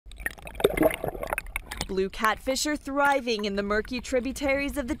Blue catfish are thriving in the murky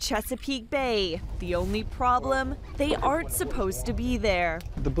tributaries of the Chesapeake Bay. The only problem, they aren't supposed to be there.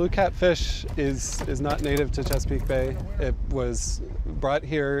 The blue catfish is not native to Chesapeake Bay. It was brought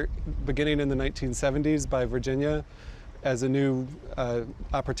here beginning in the 1970s by Virginia as a new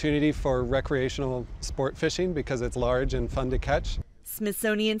opportunity for recreational sport fishing because it's large and fun to catch.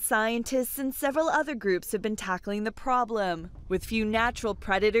 Smithsonian scientists and several other groups have been tackling the problem. With few natural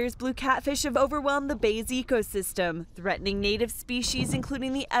predators, blue catfish have overwhelmed the bay's ecosystem, threatening native species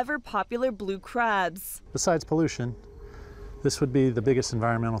including the ever-popular blue crabs. Besides pollution, this would be the biggest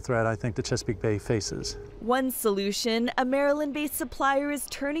environmental threat I think the Chesapeake Bay faces. One solution, a Maryland-based supplier is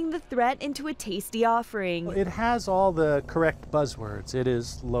turning the threat into a tasty offering. It has all the correct buzzwords. It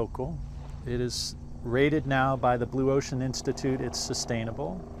is local. It is rated now by the Blue Ocean Institute. It's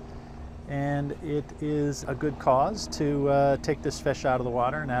sustainable. And it is a good cause to take this fish out of the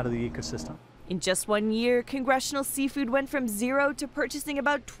water and out of the ecosystem. In just 1 year, Congressional Seafood went from zero to purchasing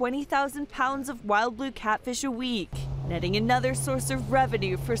about 20,000 pounds of wild blue catfish a week, netting another source of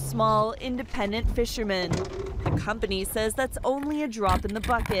revenue for small, independent fishermen. The company says that's only a drop in the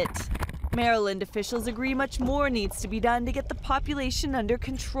bucket. Maryland officials agree much more needs to be done to get the population under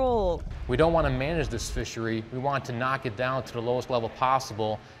control. We don't want to manage this fishery. We want to knock it down to the lowest level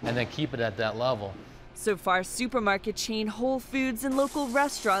possible and then keep it at that level. So far, supermarket chain Whole Foods and local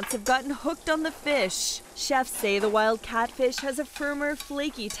restaurants have gotten hooked on the fish. Chefs say the wild catfish has a firmer,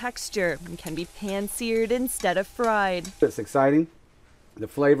 flaky texture and can be pan-seared instead of fried. It's exciting. The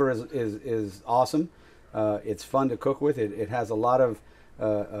flavor is awesome. It's fun to cook with. It has a lot of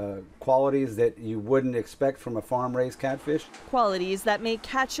qualities that you wouldn't expect from a farm-raised catfish. Qualities that may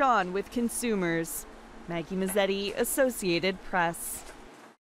catch on with consumers. Maggie Mazzetti, Associated Press.